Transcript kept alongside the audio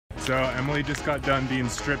So Emily just got done being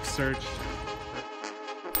strip searched.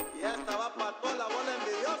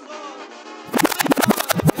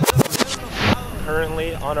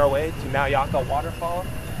 Currently on our way to Nauyaka Waterfall.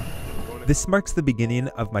 This marks the beginning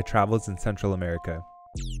of my travels in Central America.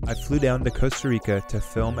 I flew down to Costa Rica to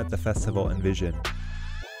film at the festival Envision.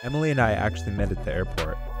 Emily and I actually met at the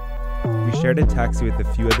airport. We shared a taxi with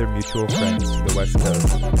a few other mutual friends to the West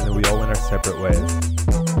Coast, and then we all went our separate ways.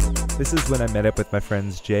 This is when I met up with my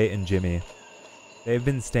friends Jay and Jimmy. They have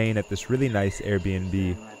been staying at this really nice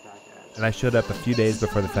Airbnb, and I showed up a few days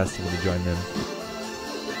before the festival to join them.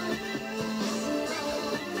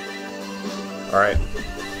 Alright,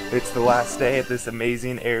 it's the last day at this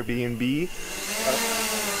amazing Airbnb.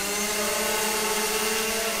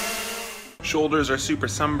 Shoulders are super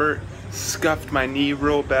sunburnt, scuffed my knee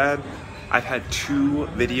real bad. I've had 2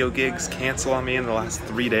 video gigs cancel on me in the last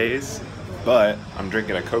 3 days, but I'm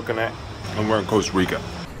drinking a coconut and we're in Costa Rica.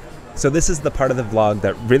 So this is the part of the vlog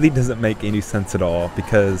that really doesn't make any sense at all,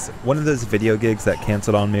 because one of those video gigs that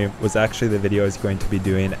canceled on me was actually the video I was going to be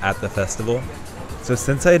doing at the festival. So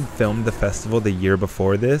since I had filmed the festival the year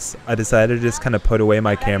before this, I decided to just kind of put away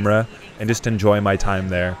my camera and just enjoy my time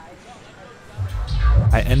there.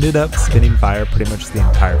 I ended up spitting fire pretty much the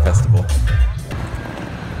entire festival.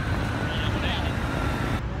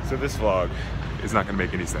 So this vlog is not going to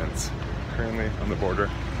make any sense. Currently on the border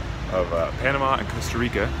of Panama and Costa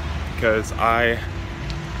Rica, because I,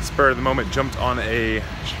 spur of the moment, jumped on a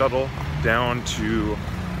shuttle down to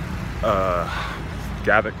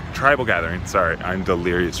tribal gathering. Sorry, I'm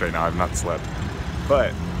delirious right now, I've not slept.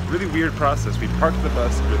 But really weird process. We parked the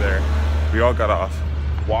bus over there, we all got off,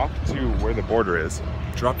 walked to where the border is,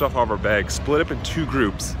 dropped off all of our bags, split up in 2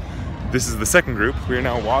 groups. This is the second group. We are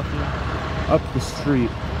now walking up the street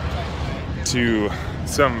to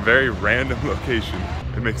some very random location.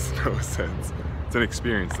 It makes no sense. It's an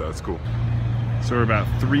experience though, it's cool. So we're about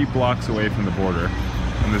 3 blocks away from the border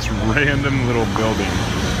in this random little building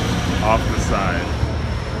off the side.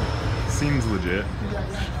 Seems legit.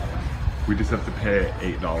 We just have to pay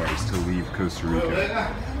 $8 to leave Costa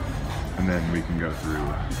Rica, and then we can go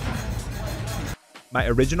through. My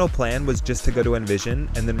original plan was just to go to Envision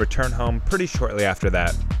and then return home pretty shortly after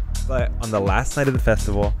that. But on the last night of the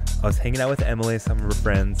festival, I was hanging out with Emily and some of her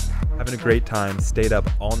friends, having a great time, stayed up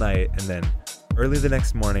all night, and then early the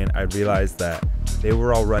next morning I realized that they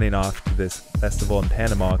were all running off to this festival in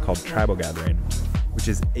Panama called Tribal Gathering, which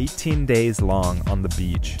is 18 days long on the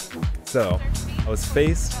beach. So I was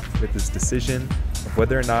faced with this decision of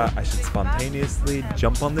whether or not I should spontaneously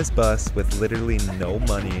jump on this bus with literally no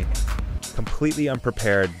money, completely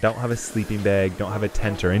unprepared, don't have a sleeping bag, don't have a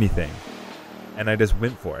tent or anything. And I just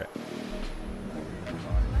went for it.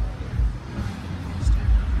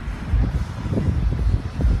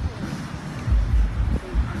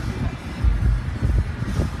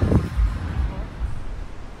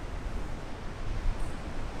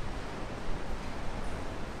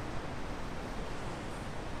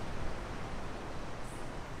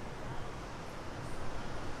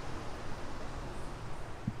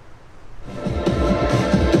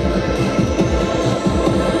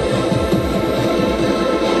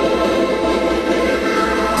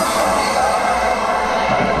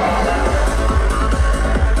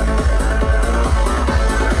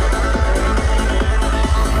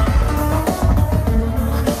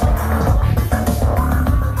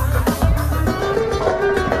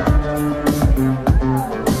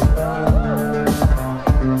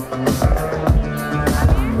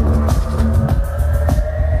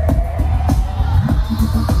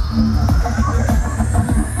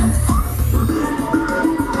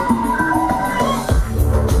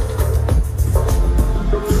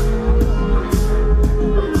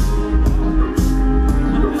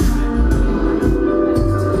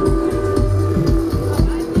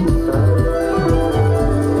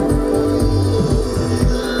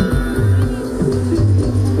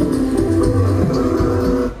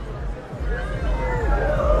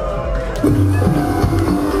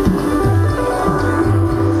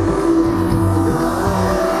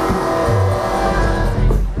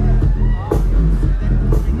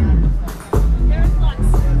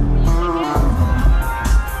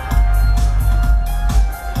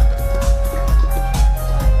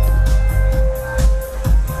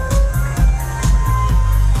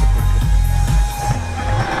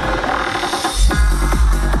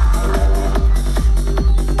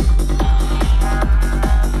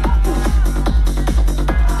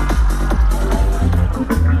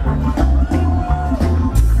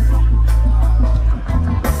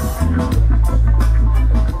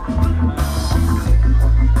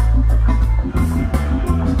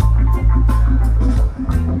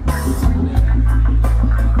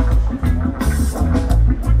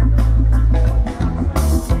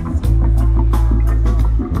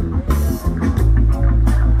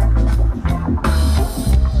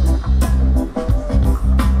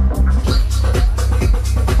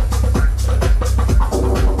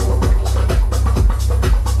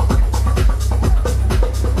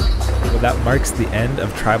 marks the end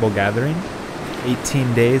of tribal gathering.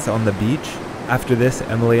 18 days on the beach. After this,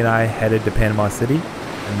 Emily and I headed to Panama City,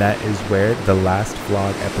 and that is where the last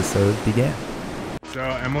vlog episode began. So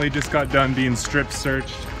Emily just got done being strip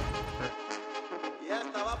searched.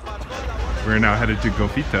 We're now headed to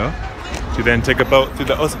Gofito to then take a boat through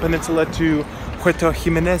the Osa Peninsula to Puerto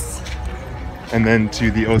Jimenez, and then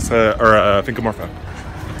to the Osa or Finca Morfa.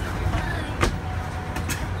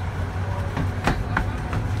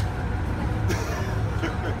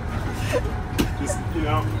 Just, you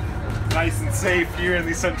know, nice and safe here in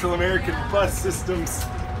these Central American bus systems.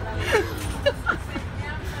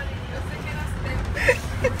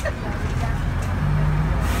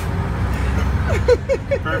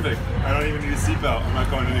 Perfect. I don't even need a seatbelt. I'm not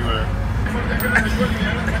going anywhere.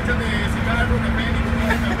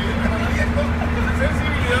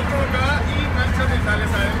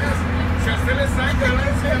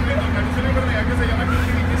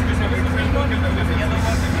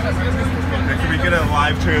 Can we get a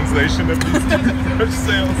live translation of these Dutch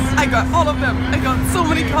sails? I got all of them. I got so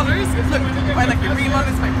many colors. Look, I like the green one.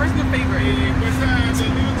 It's my personal favorite.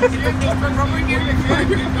 It's the apron rubber here. And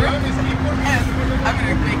I'm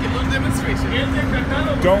going to make a little demonstration.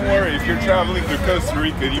 Don't worry, if you're traveling through Costa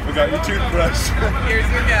Rica and you forgot your toothbrush, Here's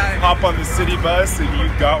your guy. hop on the city bus and you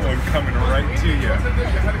got one coming right to you.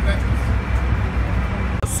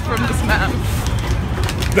 From this man.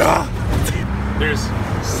 There's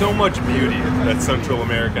so much beauty that Central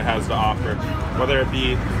America has to offer, whether it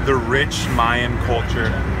be the rich Mayan culture,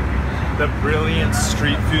 the brilliant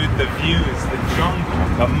street food, the views, the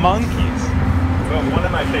jungle, the monkeys. But one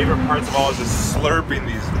of my favorite parts of all is just slurping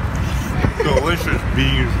these delicious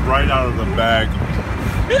beans right out of the bag.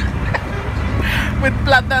 With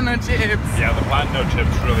platano chips. Yeah, the platano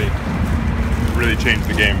chips really changed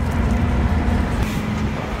the game.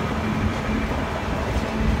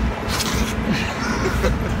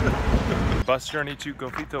 Bus journey to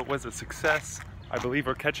Gofito was a success. I believe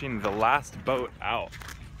we're catching the last boat out,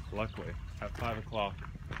 luckily, at 5 o'clock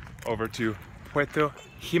over to Puerto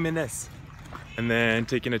Jimenez, and then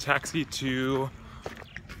taking a taxi to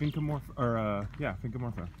Finca Morfa, Finca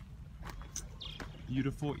Morfa.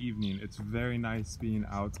 Beautiful evening. It's very nice being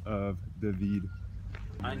out of the vid.